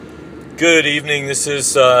Good evening. This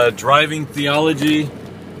is Driving Theology.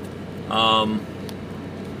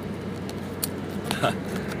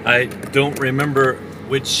 I don't remember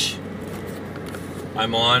which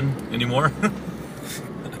I'm on anymore. I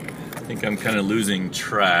think I'm kind of losing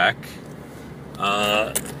track.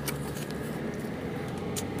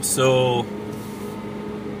 So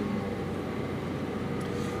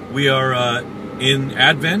we are in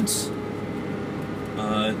Advent.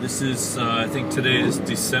 This is, I think today is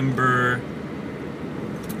December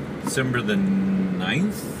the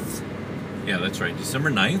 9th. Yeah, that's right, December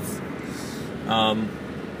 9th.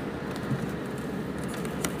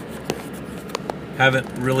 Haven't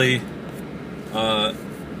really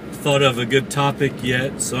thought of a good topic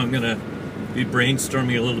yet, so I'm going to be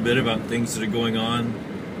brainstorming a little bit about things that are going on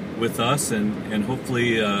with us, and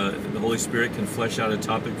hopefully the Holy Spirit can flesh out a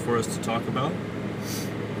topic for us to talk about.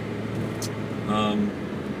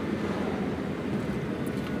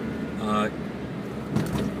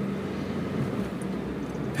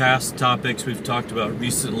 Past topics we've talked about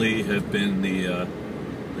recently have been the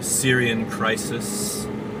Syrian crisis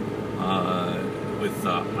with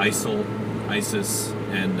ISIS,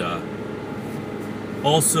 and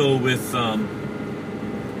also with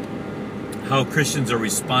how Christians are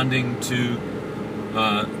responding to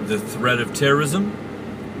the threat of terrorism,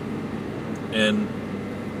 and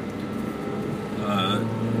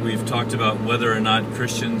we've talked about whether or not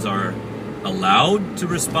Christians are allowed to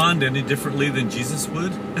respond any differently than Jesus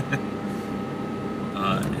would.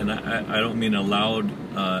 And I don't mean allowed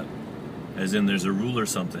as in there's a rule or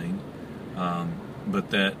something, but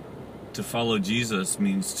that to follow Jesus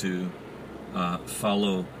means to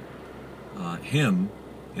follow Him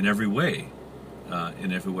in every way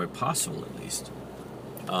possible, at least.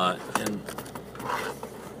 And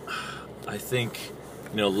I think,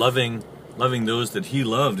 loving those that He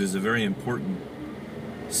loved is a very important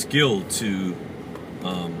skill to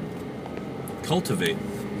cultivate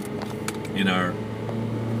in our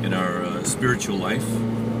spiritual life.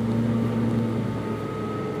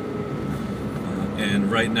 And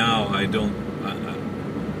right now, I've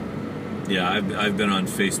been on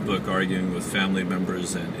Facebook arguing with family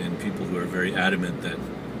members and people who are very adamant that,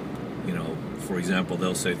 for example,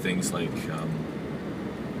 they'll say things like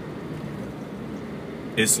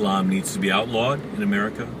Islam needs to be outlawed in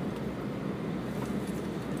America,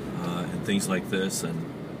 and things like this, and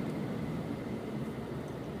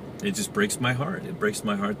it just breaks my heart. It breaks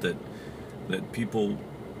my heart that people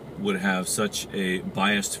would have such a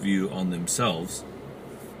biased view on themselves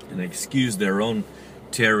and excuse their own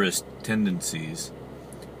terrorist tendencies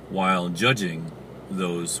while judging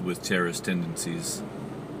those with terrorist tendencies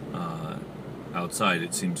outside.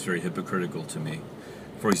 It seems very hypocritical to me.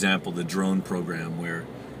 For example, the drone program, where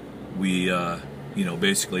we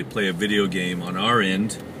basically play a video game on our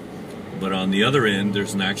end, but on the other end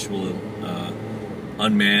there's an actual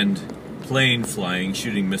unmanned plane flying,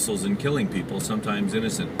 shooting missiles and killing people, sometimes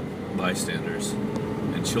innocent bystanders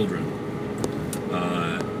and children,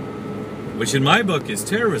 which in my book is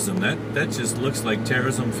terrorism. That just looks like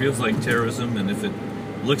terrorism, feels like terrorism, and if it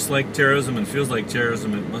looks like terrorism and feels like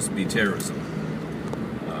terrorism, it must be terrorism.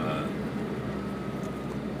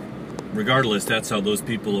 Regardless, that's how those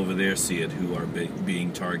people over there see it, who are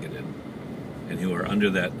being targeted and who are under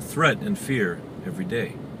that threat and fear every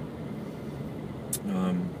day.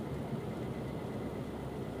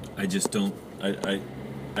 I just don't. I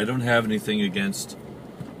don't have anything against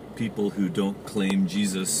people who don't claim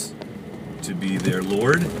Jesus to be their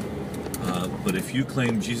Lord. But if you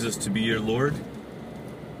claim Jesus to be your Lord,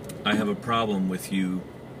 I have a problem with you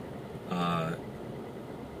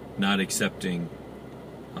not accepting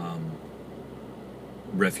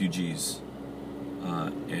refugees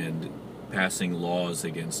and passing laws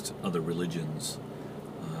against other religions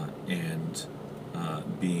and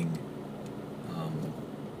being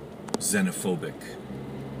xenophobic.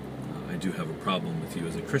 I do have a problem with you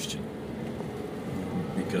as a Christian,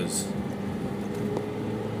 because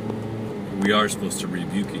we are supposed to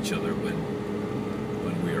rebuke each other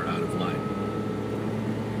when we are out of line.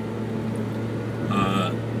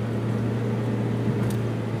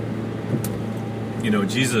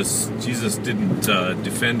 Jesus didn't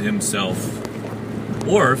defend himself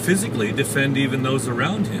or physically defend even those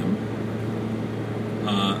around him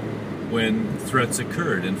when threats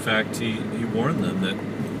occurred. In fact, he warned them that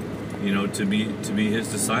to be his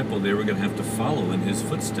disciple, they were going to have to follow in his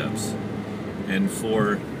footsteps. And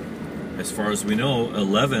for, as far as we know,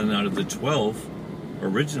 11 out of the 12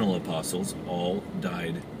 original apostles all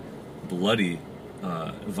died bloody,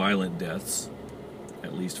 violent deaths,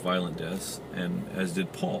 at least violent deaths, and as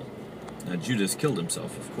did Paul. Judas killed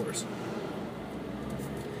himself, of course.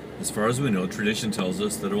 As far as we know, tradition tells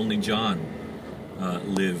us that only John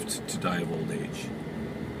lived to die of old age.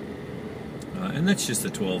 And that's just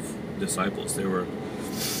the 12 disciples. There were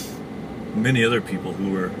many other people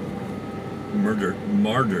who were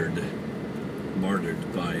martyred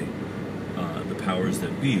by the powers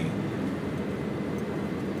that be.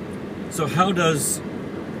 So how does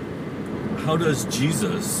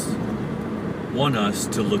Jesus want us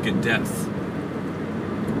to look at death?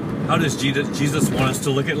 How does Jesus want us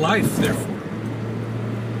to look at life, therefore?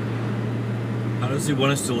 How does he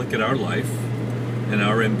want us to look at our life and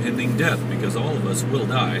our impending death? Because all of us will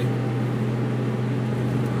die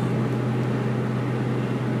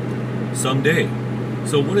someday.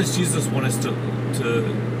 So what does Jesus want us to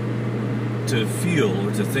feel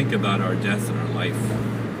or to think about our death and our life?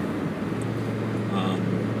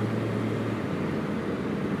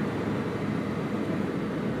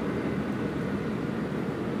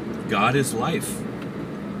 God is life.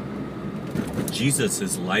 Jesus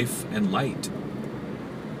is life and light.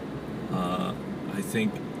 I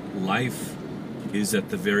think life is at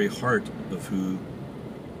the very heart of who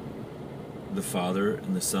the Father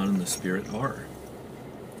and the Son and the Spirit are.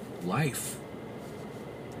 Life.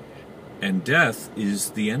 And death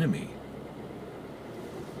is the enemy.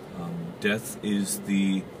 Death is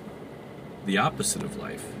the opposite of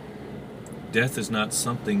life. Death is not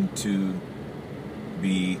something to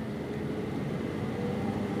be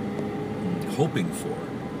hoping for,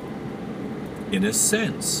 in a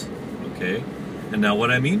sense, okay? And now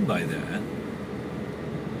what I mean by that,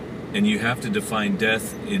 and you have to define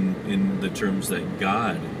death in the terms that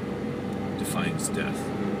God defines death.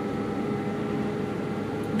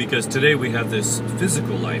 Because today we have this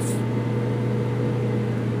physical life,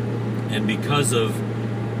 and because of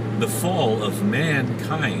the fall of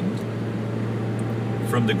mankind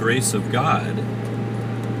from the grace of God,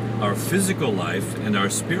 our physical life and our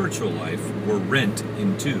spiritual life were rent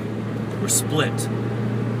in two, were split.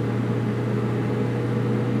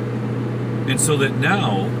 And so that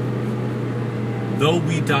now, though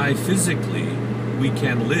we die physically, we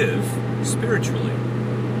can live spiritually.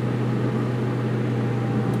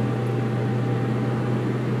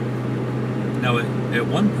 Now, at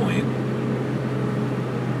one point,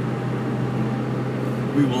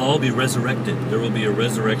 we will all be resurrected. There will be a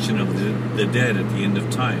resurrection of the dead at the end of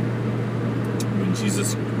time. When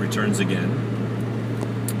Jesus returns again,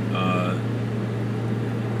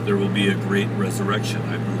 there will be a great resurrection.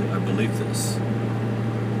 I believe this.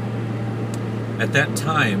 At that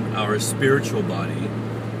time, our spiritual body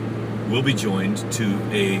will be joined to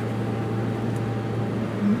a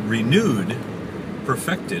renewed,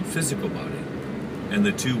 perfected physical body, and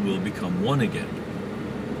the two will become one again.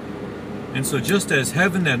 And so just as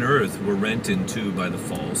heaven and earth were rent in two by the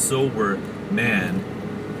fall, so were man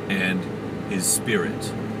and his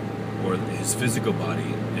spirit, or his physical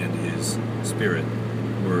body and his spirit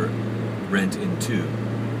were rent in two.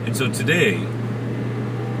 And so today,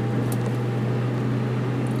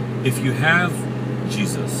 if you have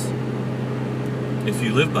Jesus, if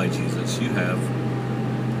you live by Jesus, you have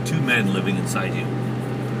two men living inside you.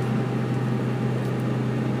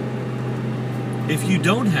 If you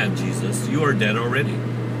don't have Jesus, you are dead already.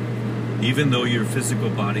 Even though your physical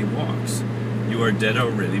body walks, you are dead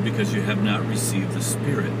already because you have not received the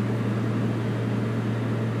Spirit.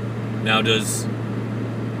 Now, does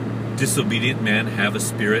disobedient man have a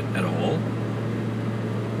spirit at all?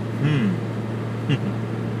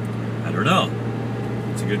 I don't know.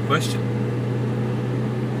 It's a good question.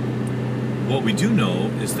 What we do know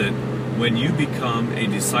is that when you become a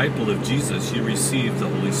disciple of Jesus, you receive the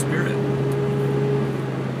Holy Spirit.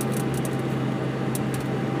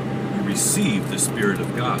 You receive the Spirit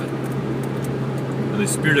of God. And the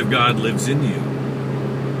Spirit of God lives in you.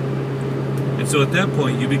 And so at that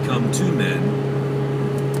point, you become two men,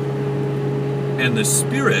 and the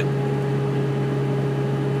Spirit,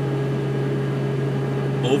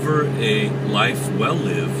 over a life well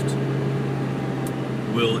lived,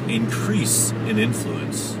 will increase in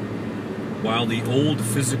influence, while the old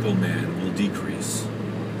physical man will decrease.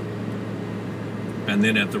 And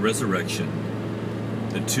then at the resurrection,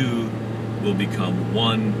 the two will become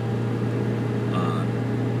one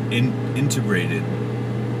integrated,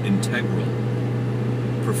 integral,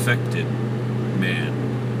 perfected man.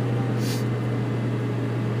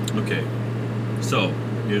 Okay, so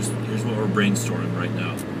here's what we're brainstorming right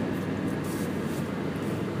now.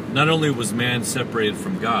 Not only was man separated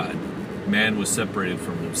from God, man was separated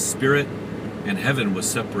from the Spirit, and heaven was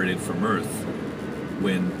separated from earth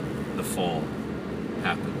when the fall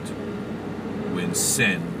happened, when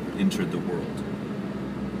sin entered the world.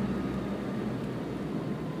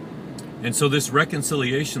 And so this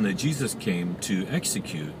reconciliation that Jesus came to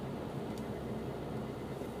execute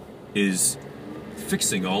is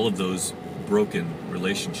fixing all of those broken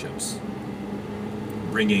relationships,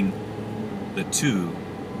 bringing the two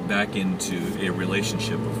back into a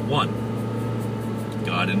relationship of one,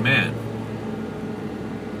 God and man,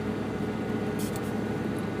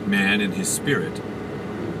 man and his spirit,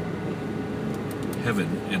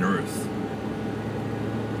 heaven and earth.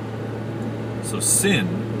 So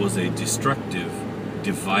sin was a destructive,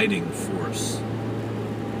 dividing force.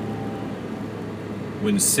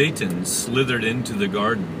 When Satan slithered into the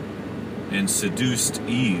garden and seduced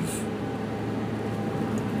Eve,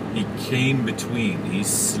 he came between, he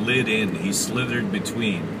slid in, he slithered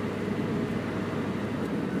between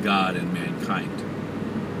God and mankind.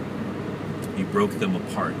 He broke them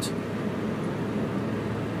apart.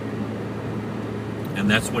 And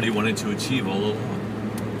that's what he wanted to achieve all along.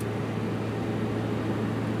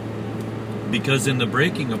 Because in the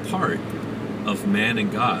breaking apart of man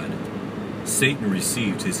and God, Satan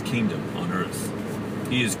received his kingdom on earth.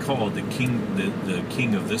 He is called the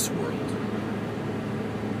king of this world.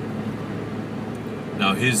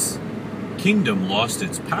 Now his kingdom lost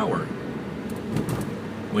its power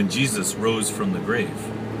when Jesus rose from the grave.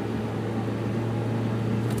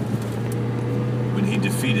 When he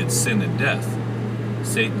defeated sin and death,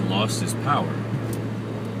 Satan lost his power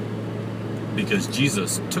because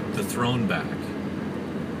Jesus took the throne back,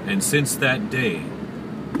 and since that day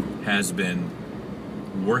has been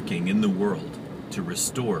working in the world to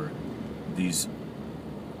restore these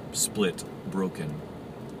split, broken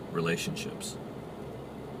relationships.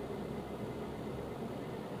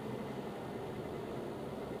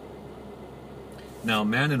 Now,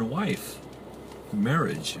 man and wife,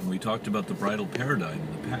 marriage, and we talked about the bridal paradigm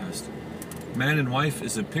in the past, man and wife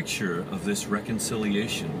is a picture of this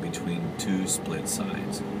reconciliation between two split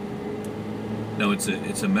sides. Now, it's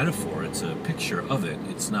a metaphor, it's a picture of it,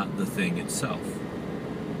 it's not the thing itself.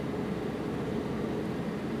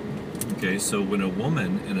 Okay, so when a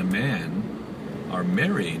woman and a man are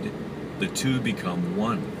married, the two become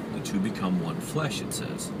one. The two become one flesh, it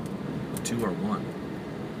says. The two are one.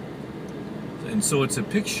 And so it's a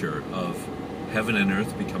picture of heaven and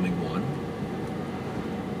earth becoming one.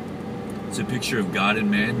 It's a picture of God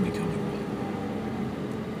and man becoming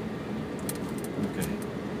one. Okay.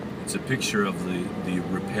 It's a picture of the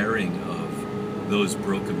repairing of those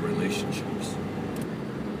broken relationships.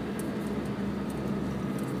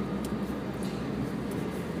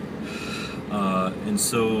 And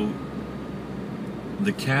so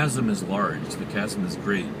the chasm is large, the chasm is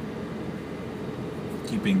great,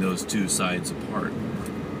 keeping those two sides apart.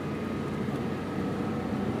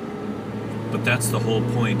 But that's the whole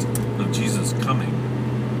point of Jesus coming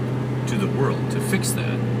to the world, to fix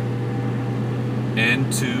that,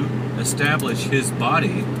 and to establish his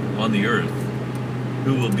body on the earth,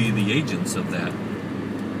 who will be the agents of that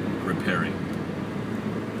repairing.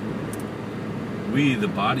 We, the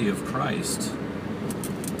body of Christ,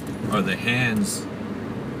 are the hands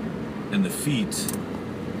and the feet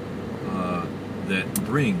that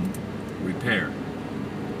bring repair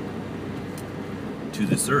to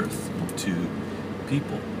this earth, to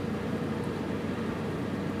people.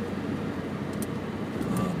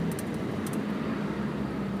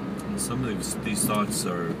 And some of these thoughts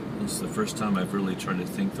are, it's the first time I've really tried to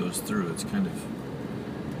think those through. It's kind of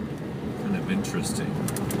interesting.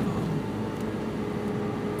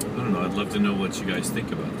 I don't know, I'd love to know what you guys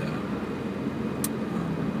think about that.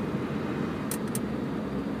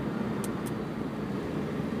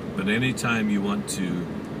 But anytime you want to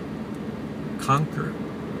conquer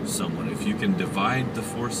someone, if you can divide the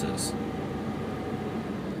forces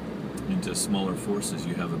into smaller forces,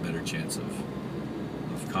 you have a better chance of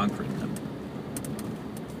conquering them.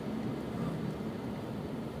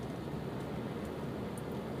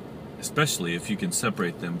 Especially if you can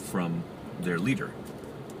separate them from their leader,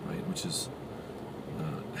 right? Which is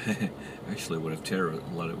actually what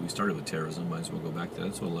we started with terrorism. Might as well go back to that.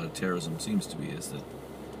 That's what a lot of terrorism seems to be, is that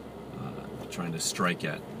trying to strike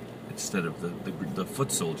at, instead of the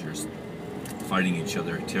foot soldiers fighting each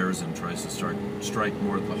other, terrorism tries to strike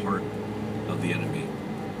more at the heart of the enemy,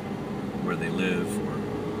 where they live, or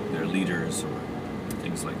their leaders, or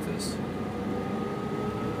things like this.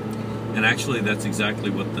 And actually, that's exactly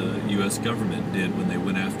what the U.S. government did when they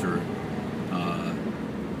went after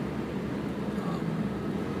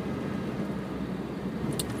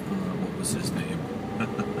what was his name?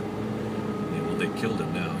 Yeah, well, they killed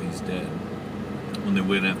him now. He's dead. When they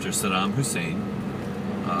went after Saddam Hussein,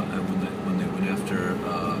 and when they went after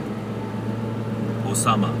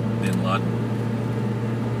Osama bin Laden,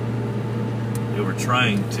 they were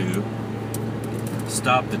trying to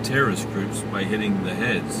stop the terrorist groups by hitting the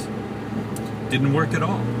heads. Didn't work at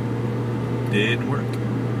all. Didn't work.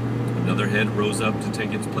 Another head rose up to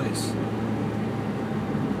take its place.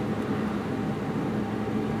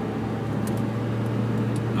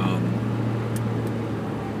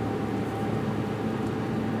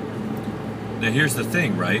 Now here's the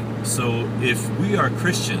thing, right? So if we are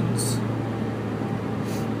Christians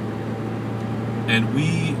and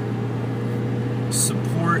we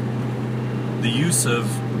support the use of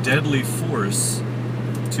deadly force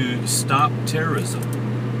to stop terrorism,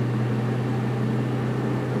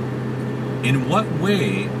 in what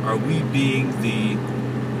way are we being the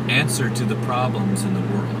answer to the problems in the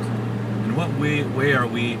world? In what way are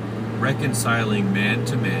we reconciling man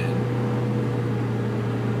to man,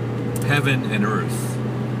 heaven and earth,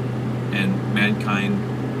 and mankind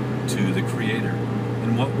to the Creator?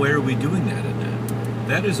 In what way are we doing that in that?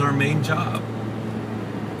 That is our main job.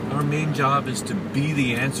 Our main job is to be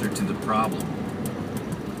the answer to the problem,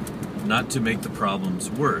 not to make the problems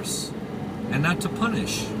worse, and not to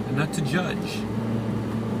punish, and not to judge.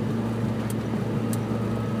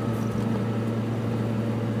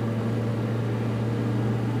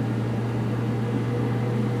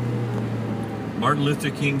 Martin Luther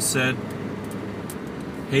King said,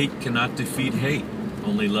 "Hate cannot defeat hate.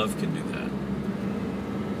 Only love can do that."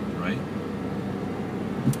 Right?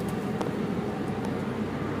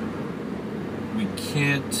 We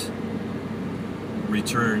can't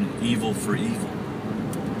return evil for evil.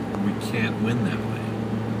 We can't win that way.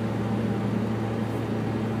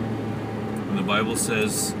 And the Bible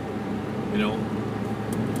says,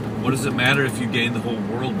 what does it matter if you gain the whole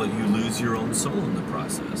world but you lose your own soul in the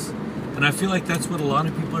process? And I feel like that's what a lot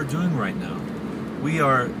of people are doing right now.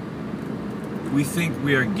 We think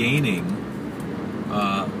we are gaining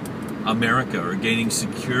America, or gaining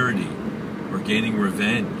security, or gaining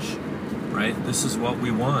revenge, right? This is what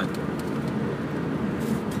we want.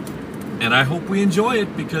 And I hope we enjoy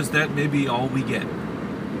it, because that may be all we get.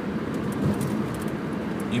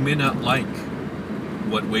 You may not like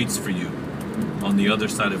what waits for you on the other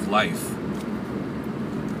side of life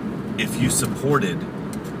if you supported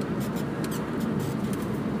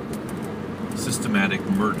systematic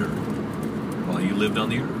murder while you lived on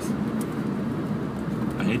the earth.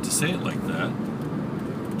 I hate to say it like that.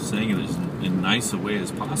 I'm saying it as in nice a way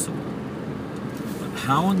as possible. But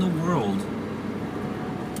how in the world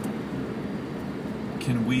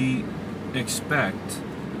can we expect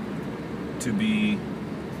to be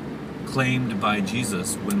claimed by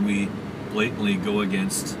Jesus when we blatantly go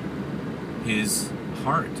against his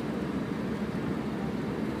heart?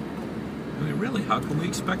 I mean, really, how can we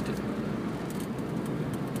expect it?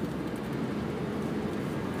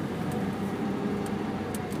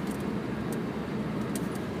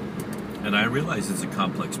 And I realize it's a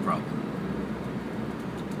complex problem.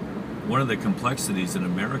 One of the complexities in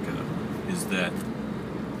America is that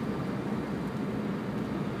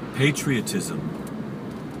patriotism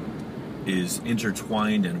is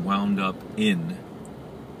intertwined and wound up in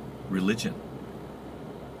religion.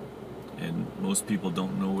 And most people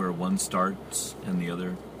don't know where one starts and the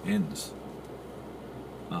other ends.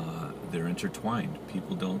 They're intertwined.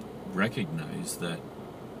 People don't recognize that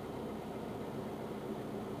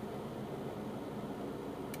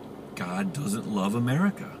God doesn't love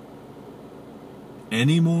America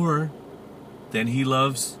any more than he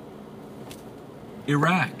loves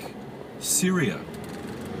Iraq, Syria.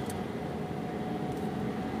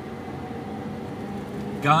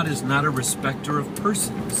 God is not a respecter of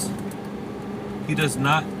persons. He does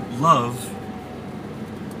not love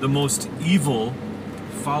the most evil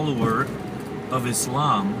follower of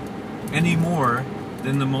Islam any more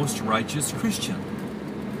than the most righteous Christian.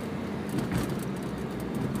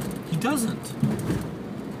 He doesn't.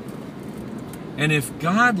 And if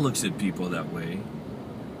God looks at people that way,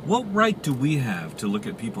 what right do we have to look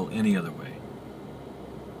at people any other way?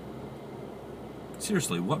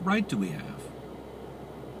 Seriously, what right do we have?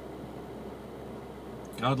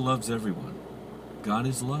 God loves everyone. God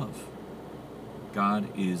is love. God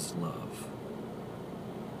is love.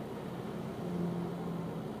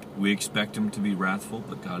 We expect him to be wrathful,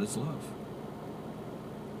 but God is love.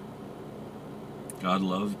 God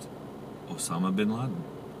loved Osama bin Laden.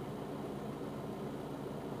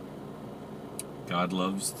 God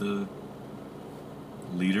loves the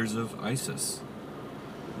leaders of ISIS.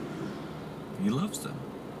 He loves them.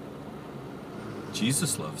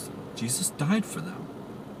 Jesus loves them. Jesus died for them.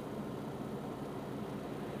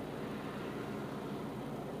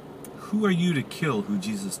 Who are you to kill who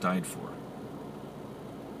Jesus died for?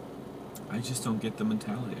 I just don't get the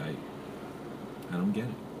mentality. I don't get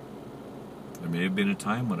it. There may have been a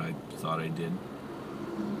time when I thought I did,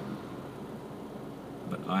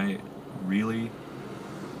 But I really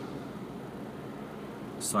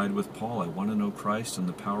side with Paul. I want to know Christ and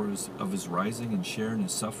the powers of his rising and share in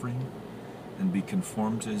his suffering and be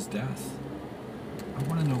conformed to his death. I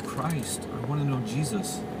want to know Christ. I want to know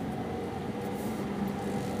Jesus.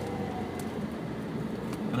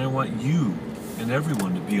 And I want you and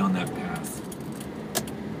everyone to be on that path.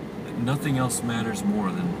 Nothing else matters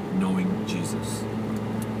more than knowing Jesus.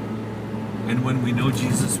 And when we know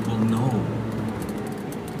Jesus, we'll know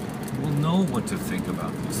what to think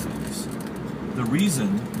about these things. The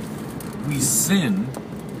reason we sin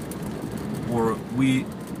or we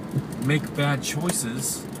make bad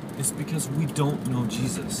choices is because we don't know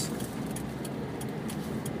Jesus.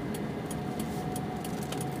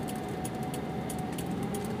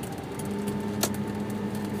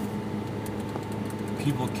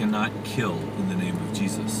 People cannot kill in the name of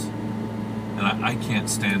Jesus. And I can't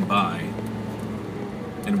stand by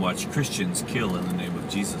and watch Christians kill in the name of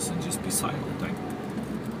Jesus and just be silent.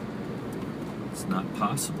 It's not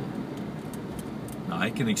possible. Now, I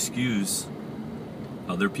can excuse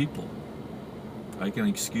other people. I can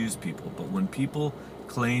excuse people. But when people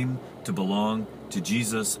claim to belong to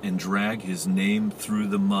Jesus and drag his name through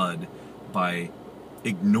the mud by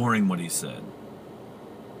ignoring what he said,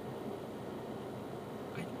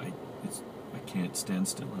 I can't stand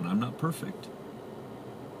still. And I'm not perfect.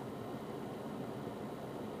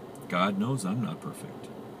 God knows I'm not perfect.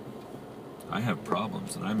 I have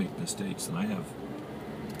problems and I make mistakes and I have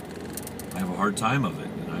a hard time of it,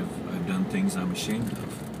 and I've done things I'm ashamed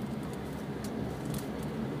of.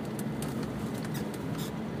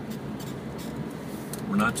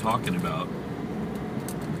 We're not talking about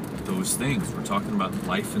those things. We're talking about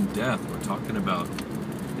life and death. We're talking about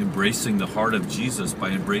embracing the heart of Jesus by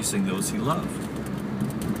embracing those he loved.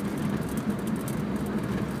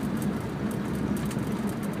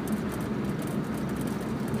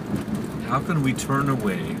 How can we turn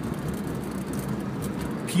away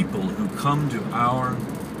people who come to our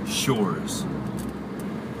shores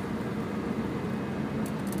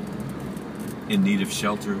in need of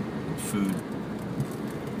shelter, food,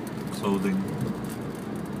 clothing?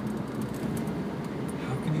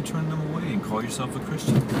 How can you turn them away and call yourself a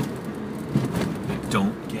Christian? I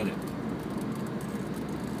don't get it.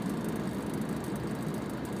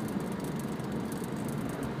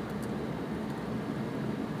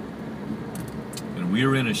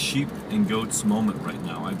 We're in a sheep and goats moment right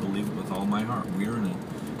now. I believe it with all my heart.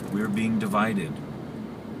 We're being divided.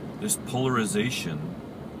 This polarization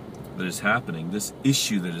that is happening, this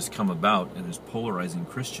issue that has come about and is polarizing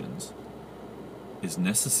Christians, is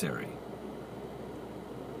necessary.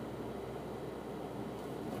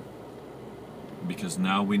 Because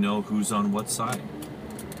now we know who's on what side.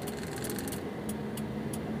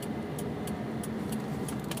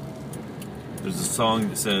 There's a song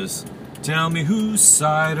that says, "Tell me, whose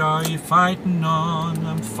side are you fighting on?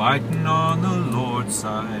 I'm fighting on the Lord's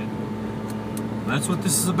side." And that's what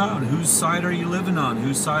this is about. Whose side are you living on?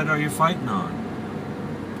 Whose side are you fighting on?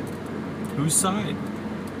 Whose side?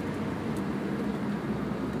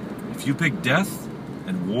 If you pick death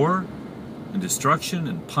and war and destruction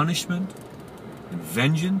and punishment and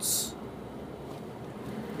vengeance,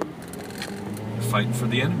 you're fighting for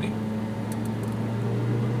the enemy.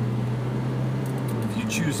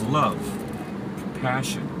 Choose love,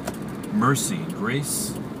 compassion, mercy, and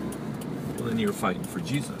grace, well, then you're fighting for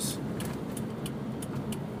Jesus.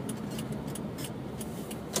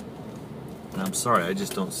 And I'm sorry, I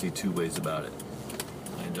just don't see two ways about it.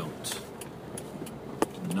 I don't.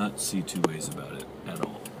 Do not see two ways about it at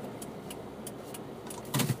all.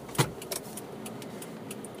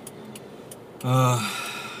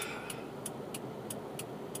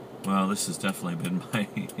 Well, this has definitely been my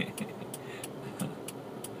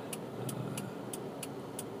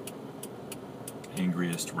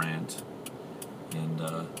angriest rant, and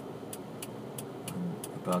I'm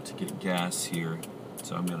about to get gas here,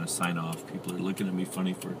 so I'm going to sign off. People are looking at me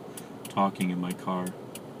funny for talking in my car.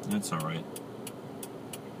 That's alright.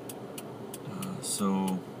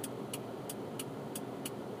 So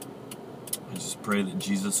I just pray that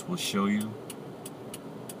Jesus will show you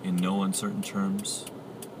in no uncertain terms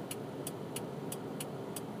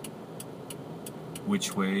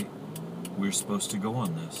which way we're supposed to go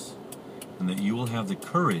on this. And that you will have the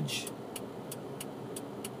courage,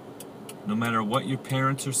 no matter what your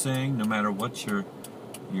parents are saying, no matter what your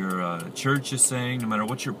church is saying, no matter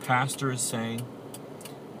what your pastor is saying,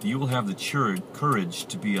 you will have the courage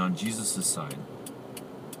to be on Jesus' side.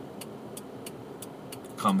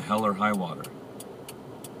 Come hell or high water.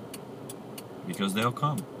 Because they'll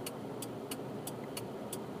come.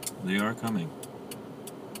 They are coming.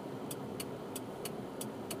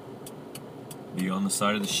 Be on the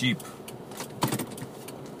side of the sheep.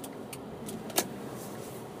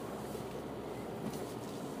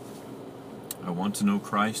 I want to know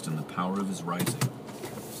Christ and the power of his rising.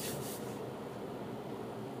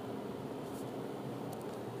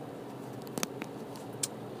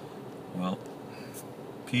 Well,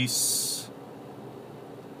 peace.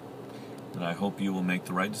 And I hope you will make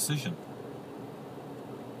the right decision.